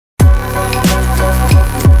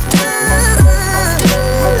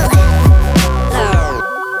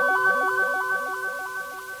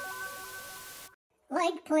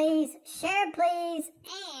share please,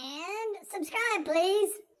 and subscribe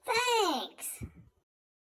please. Thanks.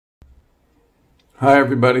 Hi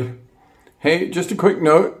everybody. Hey, just a quick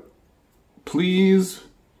note. Please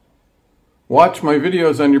watch my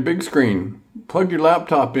videos on your big screen. Plug your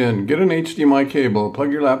laptop in, get an HDMI cable,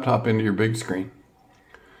 plug your laptop into your big screen.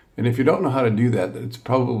 And if you don't know how to do that, it's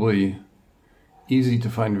probably easy to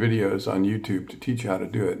find videos on YouTube to teach you how to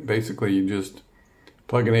do it. Basically, you just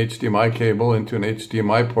plug an HDMI cable into an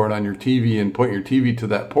HDMI port on your TV and point your TV to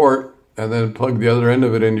that port, and then plug the other end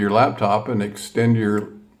of it into your laptop and extend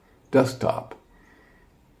your desktop.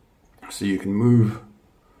 So you can move,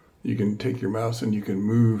 you can take your mouse and you can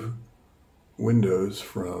move windows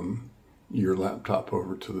from your laptop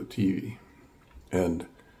over to the TV. And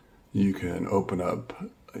you can open up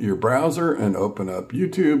your browser and open up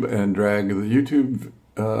YouTube and drag the YouTube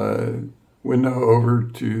window over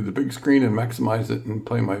to the big screen and maximize it and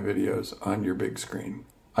play my videos on your big screen.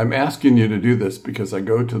 I'm asking you to do this because I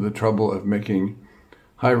go to the trouble of making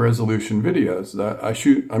high resolution videos.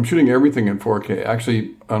 I'm shooting everything in 4K.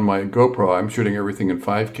 Actually, on my GoPro, I'm shooting everything in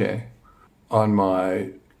 5K. On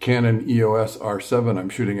my Canon EOS R7, I'm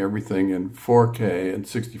shooting everything in 4K and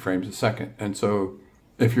 60 frames a second. And so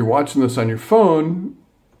if you're watching this on your phone,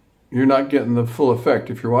 you're not getting the full effect.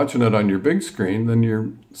 If you're watching it on your big screen, then you're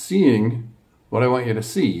seeing what I want you to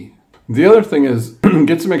see. The other thing is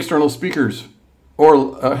get some external speakers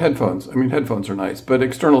or headphones. I mean, headphones are nice, but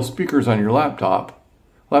external speakers on your laptop.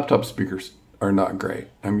 Laptop speakers are not great.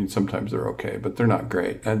 I mean, sometimes they're okay, but they're not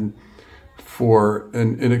great. And for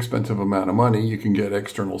an inexpensive amount of money, you can get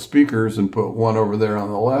external speakers and put one over there on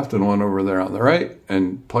the left and one over there on the right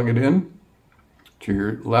and plug it in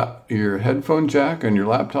to your headphone jack on your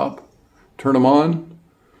laptop. Turn them on,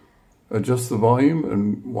 adjust the volume,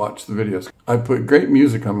 and watch the videos. I put great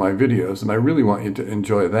music on my videos, and I really want you to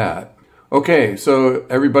enjoy that. Okay, so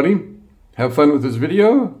everybody, have fun with this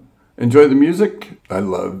video. Enjoy the music. I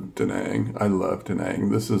love Da Nang. I love Da Nang.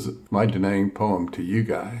 This is my Da Nang poem to you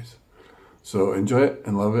guys. So enjoy it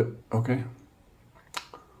and love it. Okay.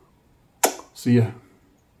 See ya.